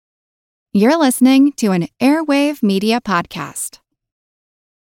You're listening to an Airwave Media Podcast.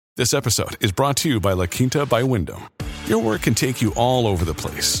 This episode is brought to you by La Quinta by Wyndham. Your work can take you all over the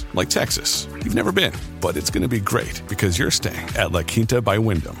place, like Texas. You've never been, but it's going to be great because you're staying at La Quinta by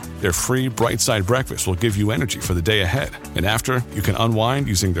Wyndham. Their free Bright Side breakfast will give you energy for the day ahead. And after, you can unwind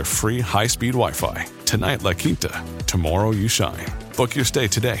using their free high-speed Wi-Fi. Tonight, La Quinta. Tomorrow, you shine. Book your stay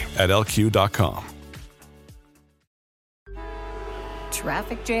today at lq.com.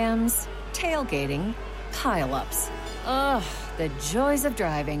 Traffic jams, tailgating, pile-ups. Ugh, the joys of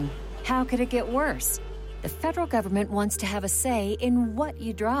driving. How could it get worse? The federal government wants to have a say in what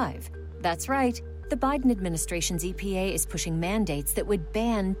you drive. That's right. The Biden administration's EPA is pushing mandates that would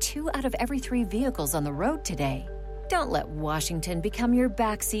ban 2 out of every 3 vehicles on the road today. Don't let Washington become your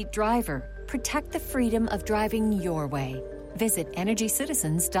backseat driver. Protect the freedom of driving your way. Visit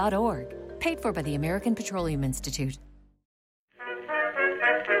EnergyCitizens.org. Paid for by the American Petroleum Institute.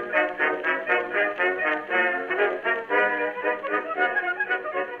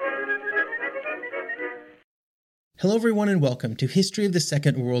 Hello everyone and welcome to History of the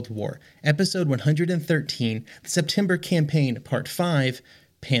Second World War, Episode 113, the September Campaign, Part 5,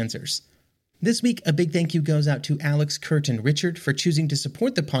 Panzers. This week, a big thank you goes out to Alex, Kurt, and Richard for choosing to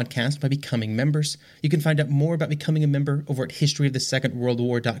support the podcast by becoming members. You can find out more about becoming a member over at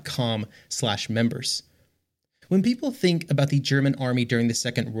historyofthesecondworldwar.com/members. When people think about the German army during the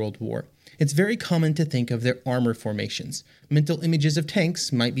Second World War, it's very common to think of their armor formations. Mental images of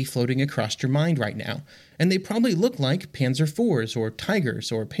tanks might be floating across your mind right now, and they probably look like Panzer IVs or Tigers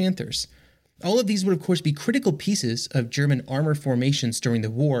or Panthers. All of these would of course be critical pieces of German armor formations during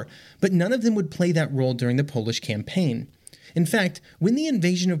the war, but none of them would play that role during the Polish campaign. In fact, when the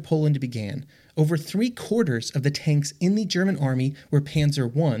invasion of Poland began, over 3/4 of the tanks in the German army were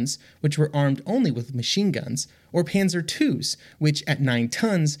Panzer Is, which were armed only with machine guns, or Panzer IIs, which at 9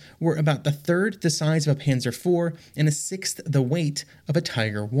 tons were about the third the size of a Panzer IV and a sixth the weight of a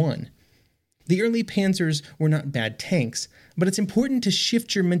Tiger I. The early Panzers were not bad tanks, but it's important to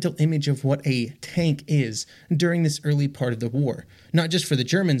shift your mental image of what a tank is during this early part of the war, not just for the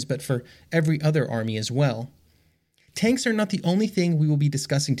Germans, but for every other army as well. Tanks are not the only thing we will be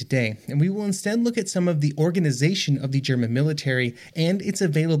discussing today, and we will instead look at some of the organization of the German military and its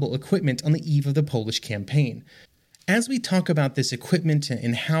available equipment on the eve of the Polish campaign. As we talk about this equipment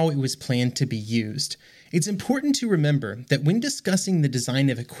and how it was planned to be used, it's important to remember that when discussing the design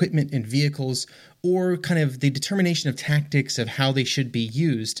of equipment and vehicles, or kind of the determination of tactics of how they should be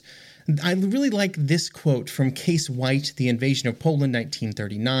used, I really like this quote from Case White, The Invasion of Poland,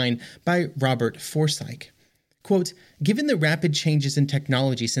 1939, by Robert Forsyth. Quote, "Given the rapid changes in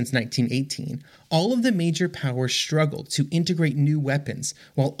technology since 1918, all of the major powers struggled to integrate new weapons,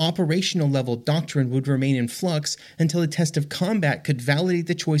 while operational-level doctrine would remain in flux until the test of combat could validate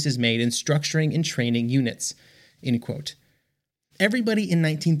the choices made in structuring and training units." End quote. Everybody in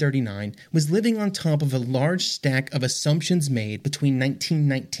 1939 was living on top of a large stack of assumptions made between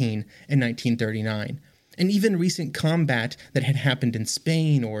 1919 and 1939. And even recent combat that had happened in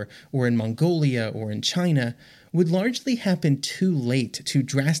Spain or in Mongolia or in China would largely happen too late to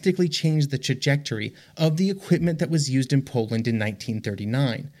drastically change the trajectory of the equipment that was used in Poland in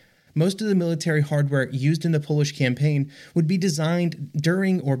 1939. Most of the military hardware used in the Polish campaign would be designed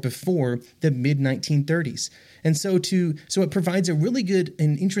during or before the mid-1930s. And so it provides a really good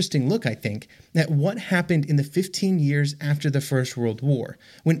and interesting look, I think, at what happened in the 15 years after the First World War,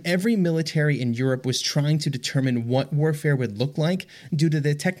 when every military in Europe was trying to determine what warfare would look like due to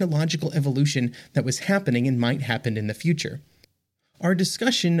the technological evolution that was happening and might happen in the future. Our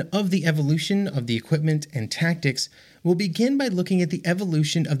discussion of the evolution of the equipment and tactics will begin by looking at the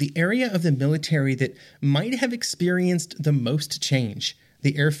evolution of the area of the military that might have experienced the most change,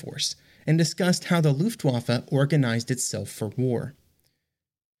 the Air Force, and discussed how the Luftwaffe organized itself for war.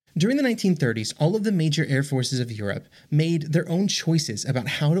 During the 1930s, all of the major air forces of Europe made their own choices about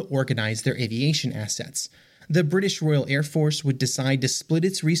how to organize their aviation assets. The British Royal Air Force would decide to split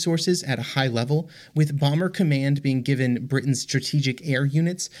its resources at a high level, with Bomber Command being given Britain's strategic air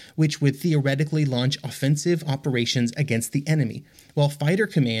units, which would theoretically launch offensive operations against the enemy, while Fighter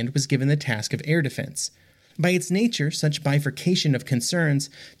Command was given the task of air defense. By its nature, such bifurcation of concerns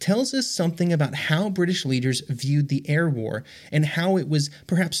tells us something about how British leaders viewed the air war and how it was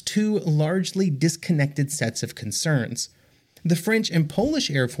perhaps two largely disconnected sets of concerns. The French and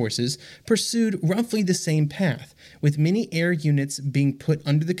Polish air forces pursued roughly the same path, with many air units being put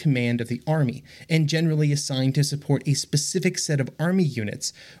under the command of the army and generally assigned to support a specific set of army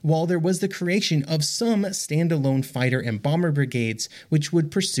units, while there was the creation of some standalone fighter and bomber brigades which would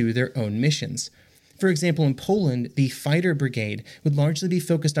pursue their own missions. For example, in Poland, the fighter brigade would largely be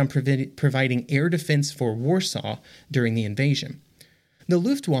focused on providing air defense for Warsaw during the invasion. The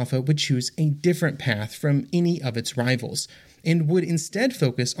Luftwaffe would choose a different path from any of its rivals, and would instead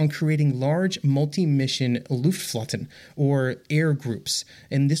focus on creating large multi-mission Luftflotten, or air groups,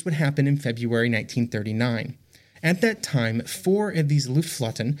 and this would happen in February 1939. At that time, 4 of these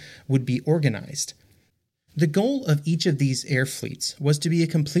Luftflotten would be organized. The goal of each of these air fleets was to be a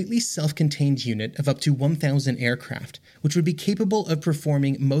completely self-contained unit of up to 1,000 aircraft, which would be capable of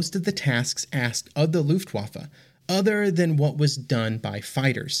performing most of the tasks asked of the Luftwaffe, other than what was done by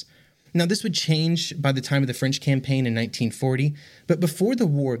fighters. Now, this would change by the time of the French campaign in 1940, but before the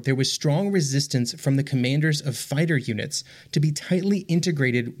war, there was strong resistance from the commanders of fighter units to be tightly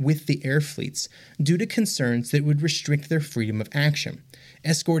integrated with the air fleets due to concerns that would restrict their freedom of action.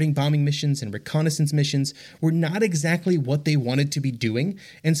 Escorting bombing missions and reconnaissance missions were not exactly what they wanted to be doing,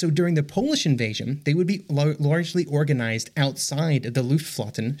 and so during the Polish invasion, they would be largely organized outside of the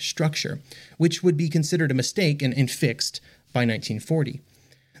Luftflotten structure, which would be considered a mistake and fixed by 1940.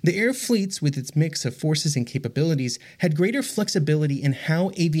 The air fleets, with its mix of forces and capabilities, had greater flexibility in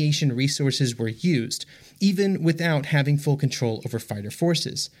how aviation resources were used, even without having full control over fighter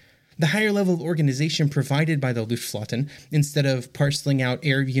forces. The higher level of organization provided by the Luftflotten, instead of parceling out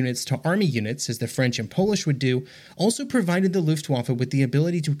air units to army units, as the French and Polish would do, also provided the Luftwaffe with the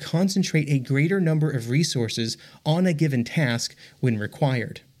ability to concentrate a greater number of resources on a given task when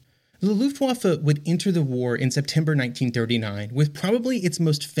required. The Luftwaffe would enter the war in September 1939 with probably its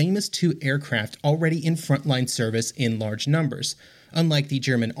most famous 2 aircraft already in frontline service in large numbers, unlike the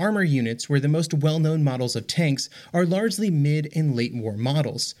German armor units where the most well-known models of tanks are largely mid- and late-war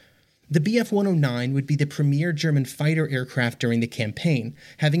models. The Bf-109 would be the premier German fighter aircraft during the campaign,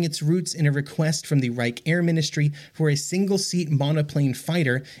 having its roots in a request from the Reich Air Ministry for a single-seat monoplane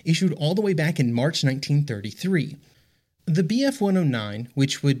fighter issued all the way back in March 1933. The Bf-109,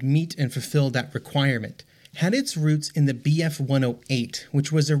 which would meet and fulfill that requirement, had its roots in the Bf-108,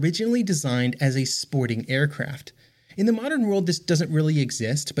 which was originally designed as a sporting aircraft. In the modern world, this doesn't really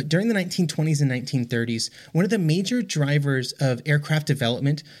exist, but during the 1920s and 1930s, one of the major drivers of aircraft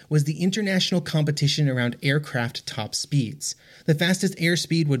development was the international competition around aircraft top speeds. The fastest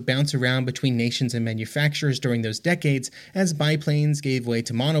airspeed would bounce around between nations and manufacturers during those decades as biplanes gave way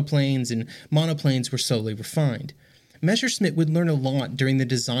to monoplanes and monoplanes were slowly refined. Messerschmitt would learn a lot during the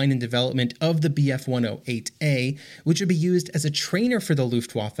design and development of the Bf-108A, which would be used as a trainer for the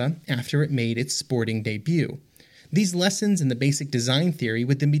Luftwaffe after it made its sporting debut. These lessons and the basic design theory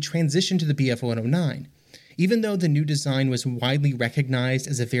would then be transitioned to the Bf-109. Even though the new design was widely recognized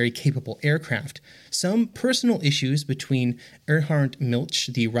as a very capable aircraft, some personal issues between Erhard Milch,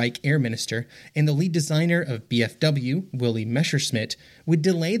 the Reich Air Minister, and the lead designer of BFW, Willy Messerschmitt, would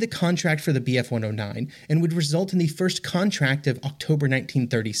delay the contract for the Bf-109 and would result in the first contract of October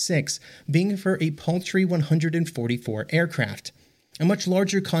 1936 being for a paltry 144 aircraft. A much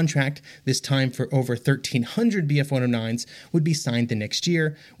larger contract, this time for over 1,300 Bf-109s, would be signed the next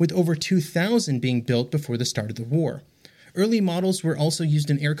year, with over 2,000 being built before the start of the war. Early models were also used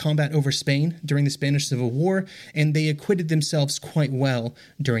in air combat over Spain during the Spanish Civil War, and they acquitted themselves quite well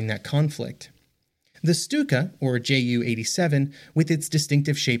during that conflict. The Stuka, or Ju-87, with its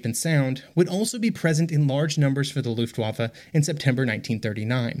distinctive shape and sound, would also be present in large numbers for the Luftwaffe in September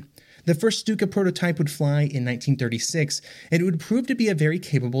 1939. The first Stuka prototype would fly in 1936, and it would prove to be a very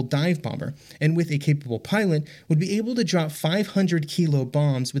capable dive bomber, and with a capable pilot, would be able to drop 500-kilo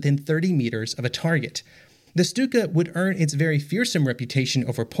bombs within 30 meters of a target. The Stuka would earn its very fearsome reputation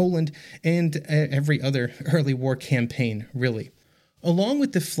over Poland and every other early war campaign, really. Along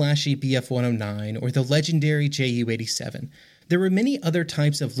with the flashy Bf-109 or the legendary Ju-87, there were many other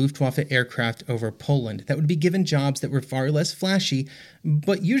types of Luftwaffe aircraft over Poland that would be given jobs that were far less flashy,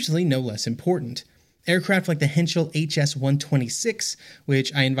 but usually no less important. Aircraft like the Henschel HS-126,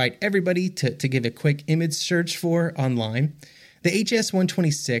 which I invite everybody to give a quick image search for online. The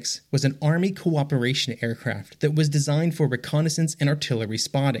HS-126 was an Army cooperation aircraft that was designed for reconnaissance and artillery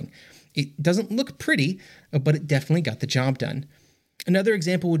spotting. It doesn't look pretty, but it definitely got the job done. Another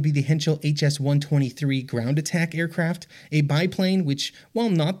example would be the Henschel HS-123 ground attack aircraft, a biplane which,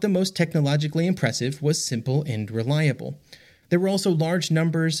 while not the most technologically impressive, was simple and reliable. There were also large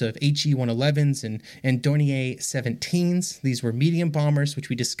numbers of HE-111s and Dornier 17s. These were medium bombers, which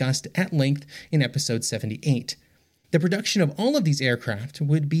we discussed at length in episode 78. The production of all of these aircraft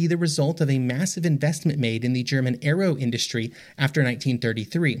would be the result of a massive investment made in the German aero industry after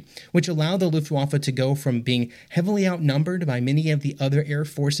 1933, which allowed the Luftwaffe to go from being heavily outnumbered by many of the other air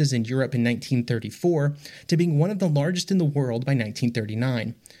forces in Europe in 1934 to being one of the largest in the world by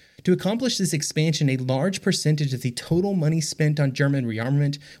 1939. To accomplish this expansion, a large percentage of the total money spent on German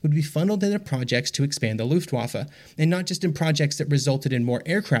rearmament would be funneled into projects to expand the Luftwaffe, and not just in projects that resulted in more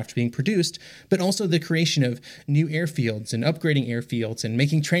aircraft being produced, but also the creation of new airfields and upgrading airfields and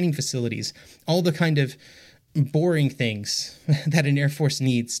making training facilities, all the kind of boring things that an Air Force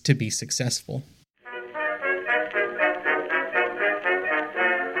needs to be successful.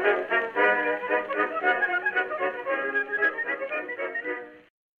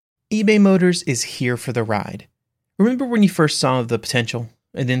 eBay Motors is here for the ride. Remember when you first saw the potential?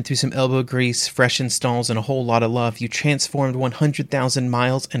 And then through some elbow grease, fresh installs, and a whole lot of love, you transformed 100,000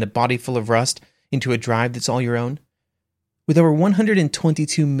 miles and a body full of rust into a drive that's all your own? With over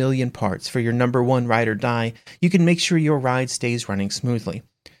 122 million parts for your number one ride or die, you can make sure your ride stays running smoothly.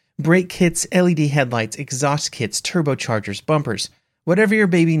 Brake kits, LED headlights, exhaust kits, turbochargers, bumpers, whatever your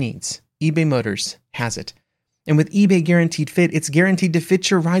baby needs, eBay Motors has it. And with eBay Guaranteed Fit, it's guaranteed to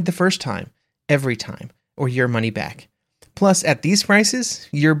fit your ride the first time, every time, or your money back. Plus, at these prices,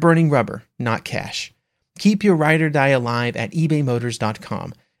 you're burning rubber, not cash. Keep your ride or die alive at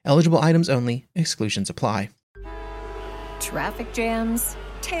ebaymotors.com. Eligible items only. Exclusions apply. Traffic jams,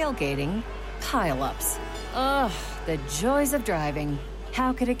 tailgating, pile-ups. Ugh, the joys of driving.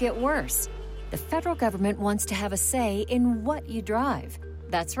 How could it get worse? The federal government wants to have a say in what you drive.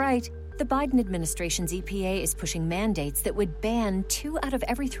 That's right. The Biden administration's EPA is pushing mandates that would ban 2 out of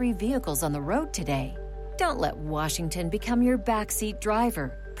every 3 vehicles on the road today. Don't let Washington become your backseat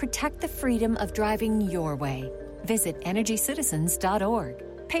driver. Protect the freedom of driving your way. Visit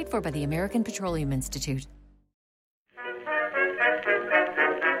EnergyCitizens.org. Paid for by the American Petroleum Institute.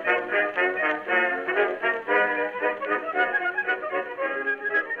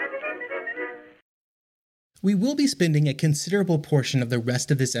 We will be spending a considerable portion of the rest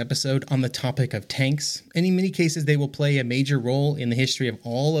of this episode on the topic of tanks, and in many cases they will play a major role in the history of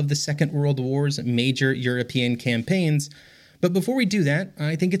all of the Second World War's major European campaigns. But before we do that,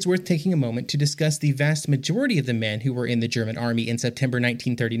 I think it's worth taking a moment to discuss the vast majority of the men who were in the German army in September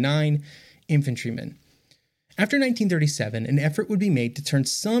 1939, infantrymen. After 1937, an effort would be made to turn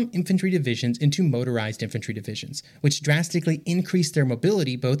some infantry divisions into motorized infantry divisions, which drastically increased their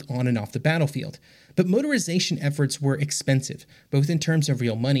mobility both on and off the battlefield. But motorization efforts were expensive, both in terms of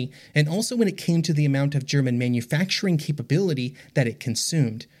real money and also when it came to the amount of German manufacturing capability that it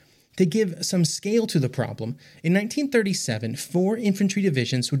consumed. To give some scale to the problem, in 1937, 4 infantry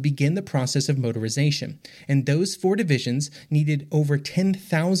divisions would begin the process of motorization, and those 4 divisions needed over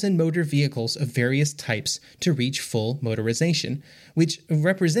 10,000 motor vehicles of various types to reach full motorization, which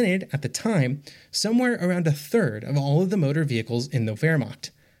represented, at the time, somewhere around a third of all of the motor vehicles in the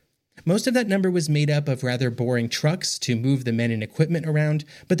Wehrmacht. Most of that number was made up of rather boring trucks to move the men and equipment around,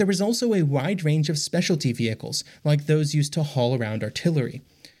 but there was also a wide range of specialty vehicles, like those used to haul around artillery.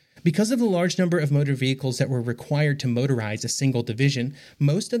 Because of the large number of motor vehicles that were required to motorize a single division,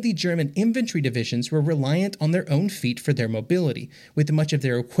 most of the German infantry divisions were reliant on their own feet for their mobility, with much of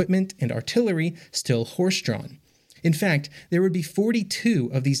their equipment and artillery still horse-drawn. In fact, there would be 42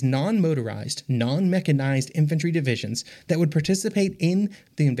 of these non-motorized, non-mechanized infantry divisions that would participate in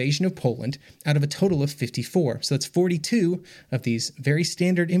the invasion of Poland out of a total of 54. So that's 42 of these very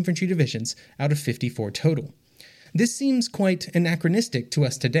standard infantry divisions out of 54 total. This seems quite anachronistic to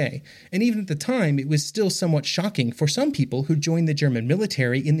us today, and even at the time it was still somewhat shocking for some people who joined the German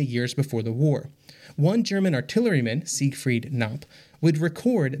military in the years before the war. One German artilleryman, Siegfried Knapp, would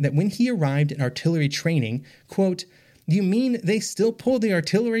record that when he arrived at artillery training, quote, "You mean they still pull the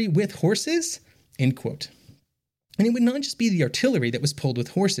artillery with horses?" End quote. And it would not just be the artillery that was pulled with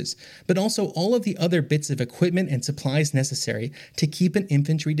horses, but also all of the other bits of equipment and supplies necessary to keep an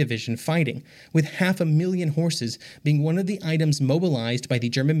infantry division fighting, with 500,000 horses being one of the items mobilized by the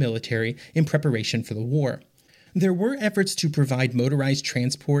German military in preparation for the war. There were efforts to provide motorized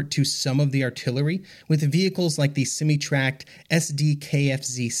transport to some of the artillery, with vehicles like the semi-tracked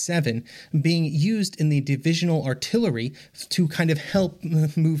SD-KFZ-7 being used in the divisional artillery to kind of help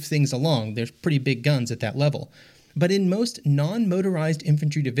move things along. There's pretty big guns at that level. But in most non-motorized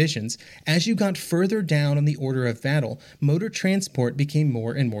infantry divisions, as you got further down on the order of battle, motor transport became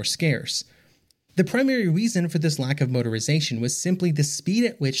more and more scarce. The primary reason for this lack of motorization was simply the speed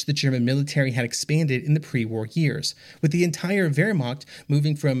at which the German military had expanded in the pre-war years, with the entire Wehrmacht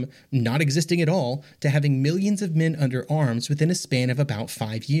moving from not existing at all to having millions of men under arms within a span of about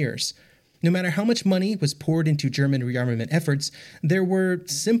 5 years. No matter how much money was poured into German rearmament efforts, there were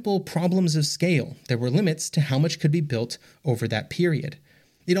simple problems of scale. There were limits to how much could be built over that period.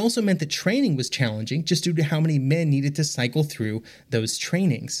 It also meant that training was challenging just due to how many men needed to cycle through those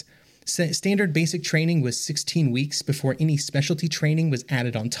trainings. Standard basic training was 16 weeks before any specialty training was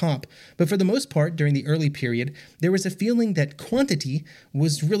added on top, but for the most part, during the early period, there was a feeling that quantity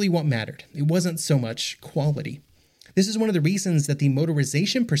was really what mattered. It wasn't so much quality. This is one of the reasons that the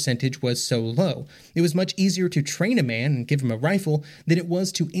motorization percentage was so low. It was much easier to train a man and give him a rifle than it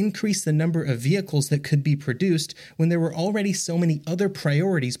was to increase the number of vehicles that could be produced when there were already so many other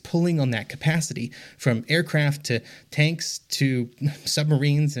priorities pulling on that capacity, from aircraft to tanks to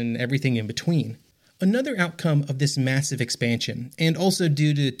submarines and everything in between. Another outcome of this massive expansion, and also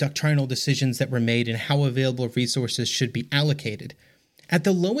due to doctrinal decisions that were made in how available resources should be allocated, at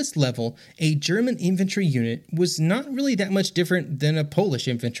the lowest level, a German infantry unit was not really that much different than a Polish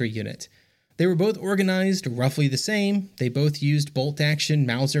infantry unit. They were both organized roughly the same. They both used bolt-action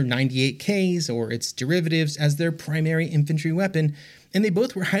Mauser 98Ks or its derivatives as their primary infantry weapon, and they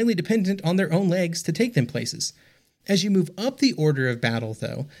both were highly dependent on their own legs to take them places. As you move up the order of battle,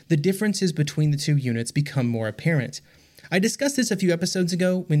 though, the differences between the two units become more apparent. I discussed this a few episodes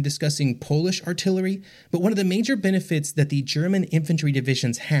ago when discussing Polish artillery, but one of the major benefits that the German infantry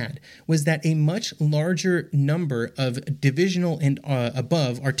divisions had was that a much larger number of divisional and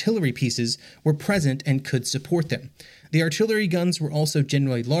above artillery pieces were present and could support them. The artillery guns were also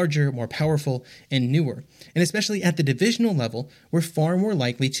generally larger, more powerful, and newer, and especially at the divisional level, were far more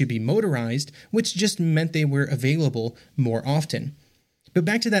likely to be motorized, which just meant they were available more often. But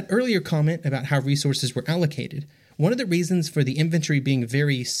back to that earlier comment about how resources were allocated. One of the reasons for the infantry being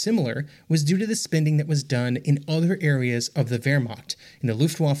very similar was due to the spending that was done in other areas of the Wehrmacht, in the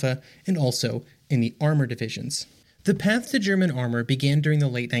Luftwaffe, and also in the armor divisions. The path to German armor began during the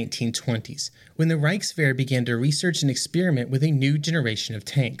late 1920s, when the Reichswehr began to research and experiment with a new generation of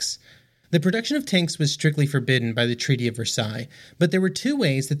tanks. The production of tanks was strictly forbidden by the Treaty of Versailles, but there were two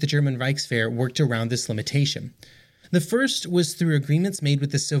ways that the German Reichswehr worked around this limitation. The first was through agreements made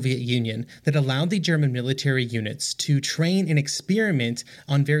with the Soviet Union that allowed the German military units to train and experiment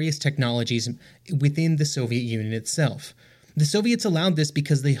on various technologies within the Soviet Union itself. The Soviets allowed this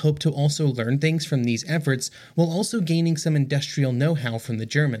because they hoped to also learn things from these efforts while also gaining some industrial know-how from the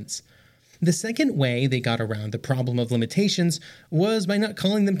Germans. The second way they got around the problem of limitations was by not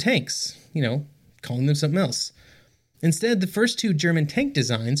calling them tanks, calling them something else. Instead, the first two German tank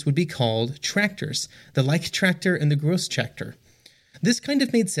designs would be called tractors, the Leichtraktor and the Großtraktor. This kind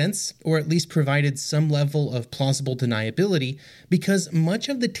of made sense, or at least provided some level of plausible deniability, because much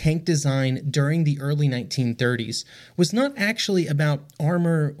of the tank design during the early 1930s was not actually about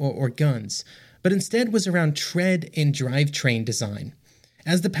armor or guns, but instead was around tread and drivetrain design.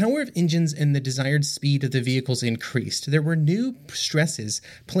 As the power of engines and the desired speed of the vehicles increased, there were new stresses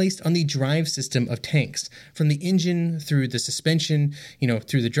placed on the drive system of tanks, from the engine through the suspension,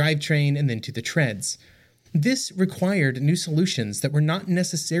 through the drivetrain, and then to the treads. This required new solutions that were not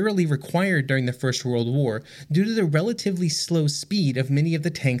necessarily required during the First World War due to the relatively slow speed of many of the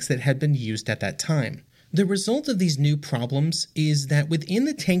tanks that had been used at that time. The result of these new problems is that within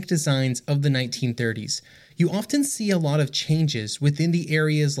the tank designs of the 1930s, you often see a lot of changes within the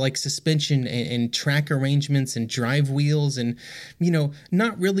areas like suspension and track arrangements and drive wheels and,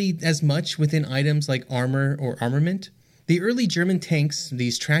 not really as much within items like armor or armament. The early German tanks,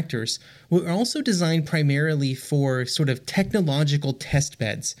 these tractors, were also designed primarily for sort of technological test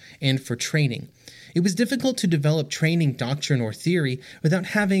beds and for training. It was difficult to develop training doctrine or theory without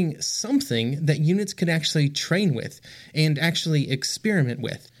having something that units could actually train with and actually experiment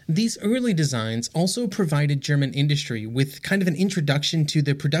with. These early designs also provided German industry with kind of an introduction to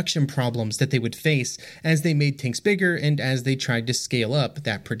the production problems that they would face as they made tanks bigger and as they tried to scale up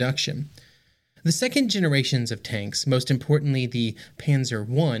that production. The second generations of tanks, most importantly the Panzer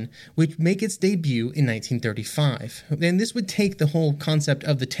I, would make its debut in 1935, and this would take the whole concept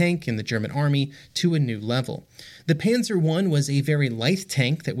of the tank in the German army to a new level. The Panzer I was a very light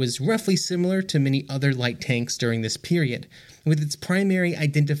tank that was roughly similar to many other light tanks during this period, with its primary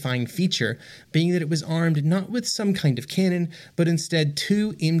identifying feature being that it was armed not with some kind of cannon, but instead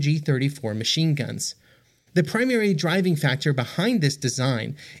two MG-34 machine guns. The primary driving factor behind this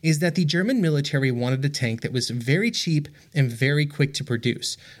design is that the German military wanted a tank that was very cheap and very quick to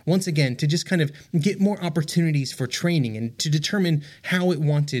produce. Once again, to just kind of get more opportunities for training and to determine how it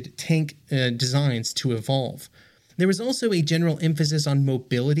wanted tank designs to evolve. There was also a general emphasis on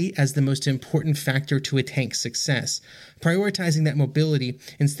mobility as the most important factor to a tank's success, prioritizing that mobility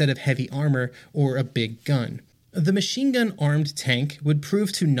instead of heavy armor or a big gun. The machine gun-armed tank would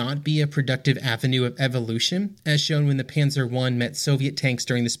prove to not be a productive avenue of evolution, as shown when the Panzer I met Soviet tanks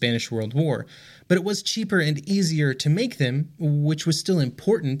during the Spanish World War, but it was cheaper and easier to make them, which was still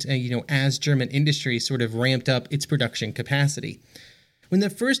important, as German industry sort of ramped up its production capacity. When the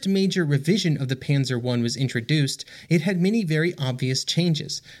first major revision of the Panzer I was introduced, it had many very obvious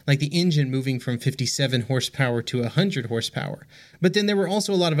changes, like the engine moving from 57 horsepower to 100 horsepower. But then there were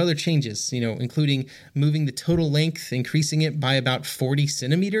also a lot of other changes, including moving the total length, increasing it by about 40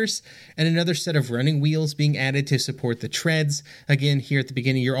 centimeters, and another set of running wheels being added to support the treads. Again, here at the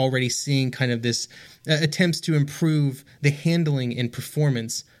beginning, you're already seeing kind of this attempts to improve the handling and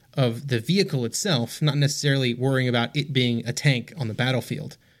performance of the vehicle itself, not necessarily worrying about it being a tank on the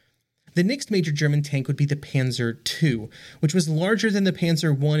battlefield. The next major German tank would be the Panzer II, which was larger than the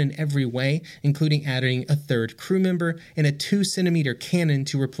Panzer I in every way, including adding a third crew member and a 2-centimeter cannon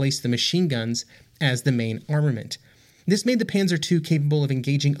to replace the machine guns as the main armament. This made the Panzer II capable of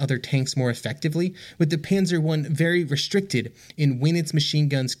engaging other tanks more effectively, with the Panzer I very restricted in when its machine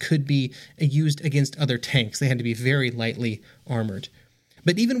guns could be used against other tanks. They had to be very lightly armored.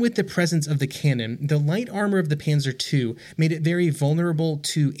 But even with the presence of the cannon, the light armor of the Panzer II made it very vulnerable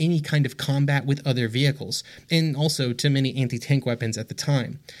to any kind of combat with other vehicles, and also to many anti-tank weapons at the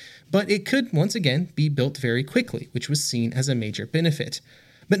time. But it could, once again, be built very quickly, which was seen as a major benefit.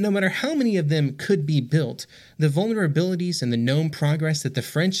 But no matter how many of them could be built, the vulnerabilities and the known progress that the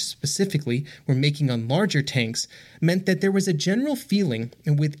French specifically were making on larger tanks meant that there was a general feeling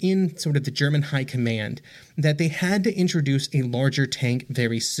within sort of the German high command that they had to introduce a larger tank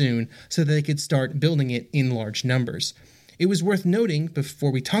very soon so that they could start building it in large numbers. It was worth noting,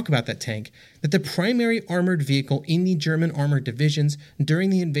 before we talk about that tank, that the primary armored vehicle in the German armored divisions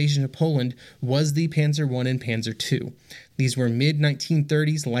during the invasion of Poland was the Panzer I and Panzer II. These were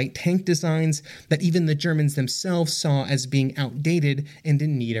mid-1930s light tank designs that even the Germans themselves saw as being outdated and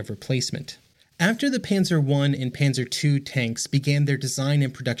in need of replacement. After the Panzer I and Panzer II tanks began their design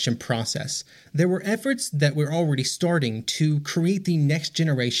and production process, there were efforts that were already starting to create the next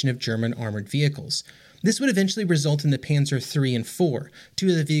generation of German armored vehicles. This would eventually result in the Panzer III and IV, two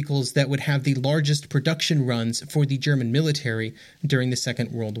of the vehicles that would have the largest production runs for the German military during the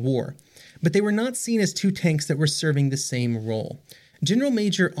Second World War. But they were not seen as two tanks that were serving the same role. General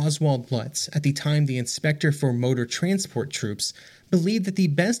Major Oswald Lutz, at the time the Inspector for Motor Transport Troops, believed that the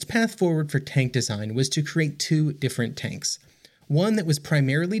best path forward for tank design was to create two different tanks. One that was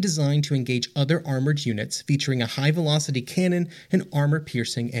primarily designed to engage other armored units, featuring a high-velocity cannon and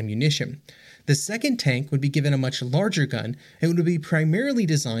armor-piercing ammunition. The second tank would be given a much larger gun and would be primarily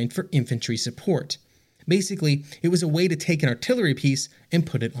designed for infantry support. Basically, it was a way to take an artillery piece and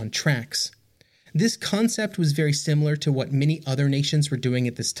put it on tracks. This concept was very similar to what many other nations were doing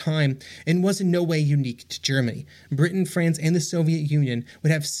at this time and was in no way unique to Germany. Britain, France, and the Soviet Union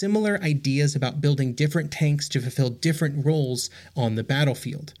would have similar ideas about building different tanks to fulfill different roles on the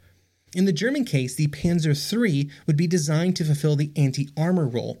battlefield. In the German case, the Panzer III would be designed to fulfill the anti-armor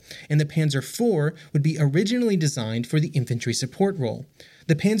role, and the Panzer IV would be originally designed for the infantry support role.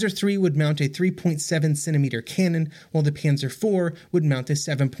 The Panzer III would mount a 3.7 centimeter cannon, while the Panzer IV would mount a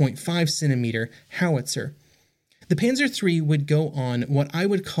 7.5 centimeter howitzer. The Panzer III would go on what I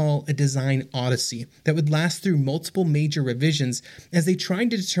would call a design odyssey that would last through multiple major revisions as they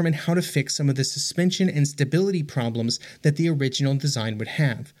tried to determine how to fix some of the suspension and stability problems that the original design would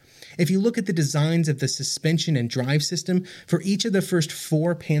have. If you look at the designs of the suspension and drive system for each of the first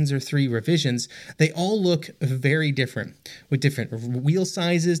 4 Panzer III revisions, they all look very different, with different wheel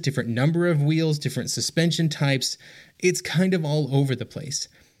sizes, different number of wheels, different suspension types. It's kind of all over the place.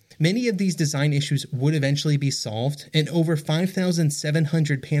 Many of these design issues would eventually be solved, and over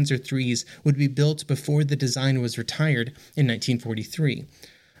 5,700 Panzer IIIs would be built before the design was retired in 1943.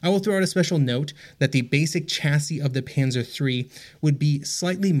 I will throw out a special note that the basic chassis of the Panzer III would be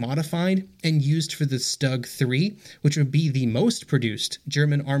slightly modified and used for the Stug 3, which would be the most produced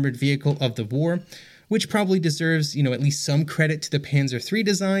German armored vehicle of the war, which probably deserves, at least some credit to the Panzer III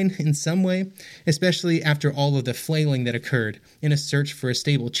design in some way, especially after all of the flailing that occurred in a search for a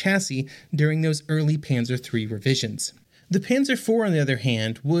stable chassis during those early Panzer III revisions. The Panzer IV, on the other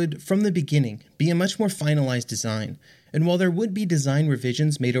hand, would, from the beginning, be a much more finalized design. And while there would be design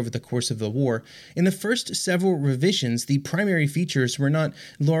revisions made over the course of the war, in the first several revisions, the primary features were not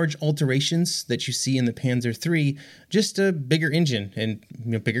large alterations that you see in the Panzer III, just a bigger engine and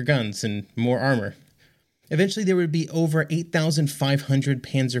bigger guns and more armor. Eventually, there would be over 8,500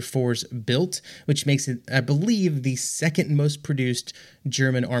 Panzer IVs built, which makes it, I believe, the second most produced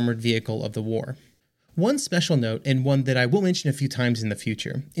German armored vehicle of the war. One special note, and one that I will mention a few times in the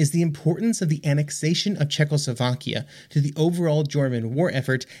future, is the importance of the annexation of Czechoslovakia to the overall German war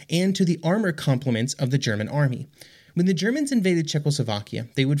effort and to the armor complements of the German army. When the Germans invaded Czechoslovakia,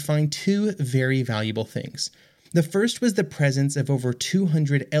 they would find two very valuable things. The first was the presence of over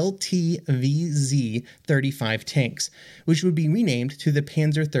 200 LTVZ-35 tanks, which would be renamed to the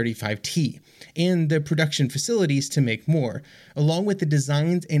Panzer 35T, and the production facilities to make more, along with the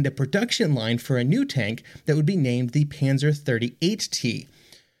designs and a production line for a new tank that would be named the Panzer 38T.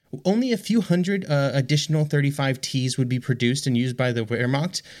 Only a few hundred additional 35Ts would be produced and used by the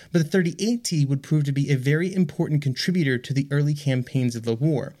Wehrmacht, but the 38T would prove to be a very important contributor to the early campaigns of the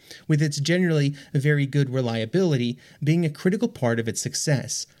war, with its generally very good reliability being a critical part of its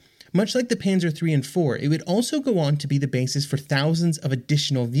success. Much like the Panzer III and IV, it would also go on to be the basis for thousands of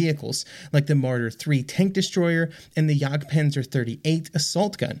additional vehicles, like the Marder III tank destroyer and the Jagdpanzer 38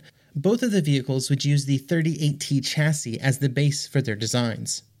 assault gun. Both of the vehicles would use the 38T chassis as the base for their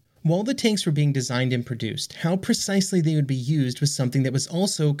designs. While the tanks were being designed and produced, how precisely they would be used was something that was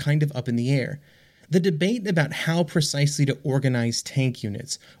also kind of up in the air. The debate about how precisely to organize tank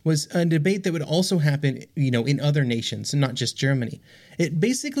units was a debate that would also happen, in other nations, and not just Germany. It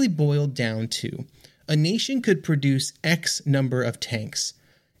basically boiled down to a nation could produce X number of tanks,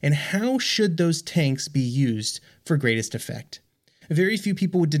 and how should those tanks be used for greatest effect? Very few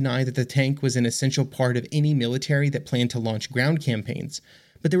people would deny that the tank was an essential part of any military that planned to launch ground campaigns,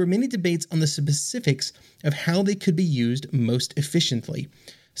 but there were many debates on the specifics of how they could be used most efficiently.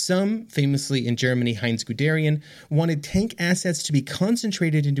 Some, famously in Germany Heinz Guderian, wanted tank assets to be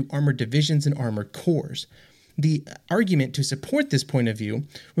concentrated into armored divisions and armored corps. The argument to support this point of view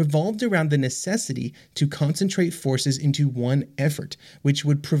revolved around the necessity to concentrate forces into one effort, which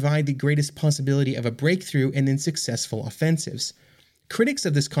would provide the greatest possibility of a breakthrough and then successful offensives. Critics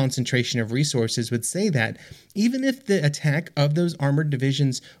of this concentration of resources would say that, even if the attack of those armored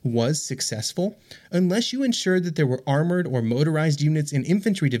divisions was successful, unless you ensured that there were armored or motorized units in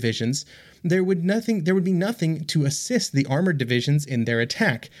infantry divisions, there would be nothing to assist the armored divisions in their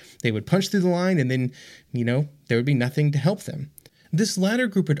attack. They would punch through the line and then, there would be nothing to help them. This latter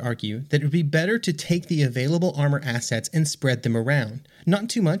group would argue that it would be better to take the available armor assets and spread them around. Not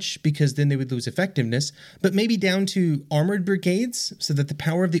too much, because then they would lose effectiveness, but maybe down to armored brigades so that the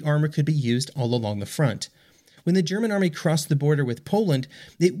power of the armor could be used all along the front. When the German army crossed the border with Poland,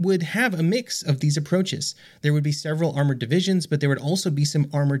 it would have a mix of these approaches. There would be several armored divisions, but there would also be some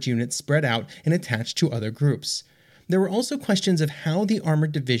armored units spread out and attached to other groups. There were also questions of how the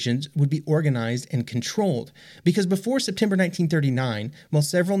armored divisions would be organized and controlled, because before September 1939, while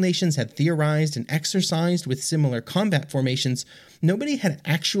several nations had theorized and exercised with similar combat formations, nobody had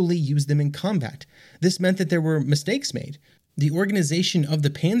actually used them in combat. This meant that there were mistakes made. The organization of the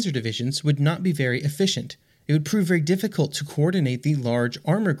Panzer divisions would not be very efficient. It would prove very difficult to coordinate the large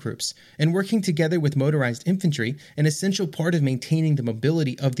armor groups, and working together with motorized infantry, an essential part of maintaining the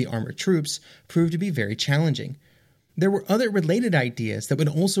mobility of the armored troops, proved to be very challenging. There were other related ideas that would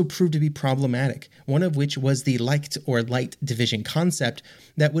also prove to be problematic, one of which was the Leicht or light division concept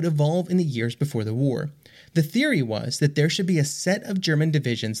that would evolve in the years before the war. The theory was that there should be a set of German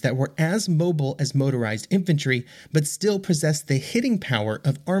divisions that were as mobile as motorized infantry, but still possessed the hitting power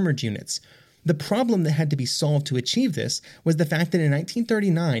of armored units. The problem that had to be solved to achieve this was the fact that in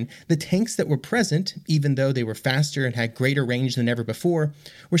 1939, the tanks that were present, even though they were faster and had greater range than ever before,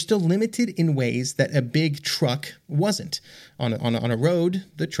 were still limited in ways that a big truck wasn't. On a road,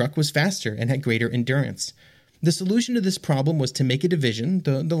 the truck was faster and had greater endurance. The solution to this problem was to make a division,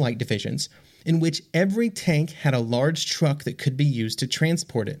 the light divisions, in which every tank had a large truck that could be used to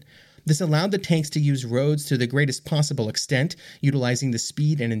transport it. This allowed the tanks to use roads to the greatest possible extent, utilizing the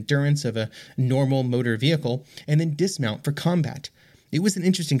speed and endurance of a normal motor vehicle, and then dismount for combat. It was an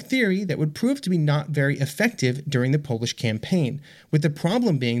interesting theory that would prove to be not very effective during the Polish campaign, with the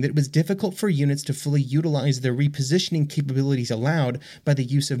problem being that it was difficult for units to fully utilize the repositioning capabilities allowed by the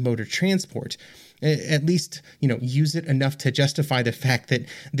use of motor transport. At least, use it enough to justify the fact that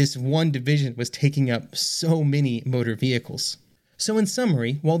this one division was taking up so many motor vehicles. So in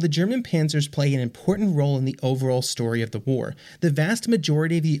summary, while the German panzers play an important role in the overall story of the war, the vast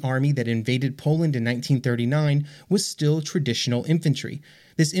majority of the army that invaded Poland in 1939 was still traditional infantry.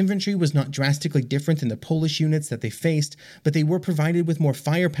 This infantry was not drastically different than the Polish units that they faced, but they were provided with more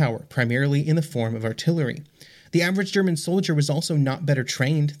firepower, primarily in the form of artillery. The average German soldier was also not better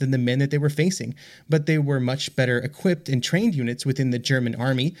trained than the men that they were facing, but they were much better equipped and trained units within the German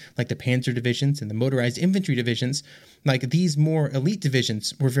army, like the panzer divisions and the motorized infantry divisions. Like these more elite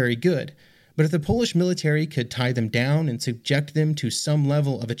divisions were very good. But if the Polish military could tie them down and subject them to some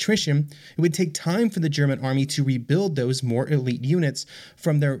level of attrition, it would take time for the German army to rebuild those more elite units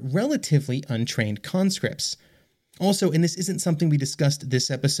from their relatively untrained conscripts. Also, and this isn't something we discussed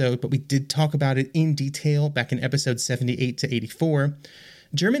this episode, but we did talk about it in detail back in episode 78 to 84,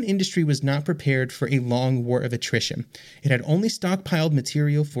 German industry was not prepared for a long war of attrition. It had only stockpiled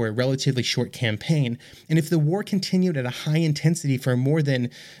material for a relatively short campaign, and if the war continued at a high intensity for more than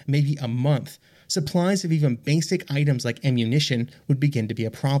maybe a month, supplies of even basic items like ammunition would begin to be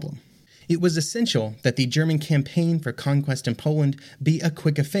a problem. It was essential that the German campaign for conquest in Poland be a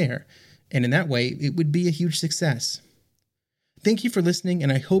quick affair, and in that way, it would be a huge success. Thank you for listening,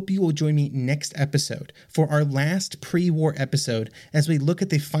 and I hope you will join me next episode for our last pre-war episode as we look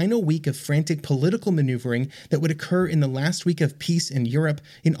at the final week of frantic political maneuvering that would occur in the last week of peace in Europe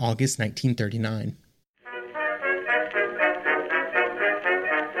in August 1939.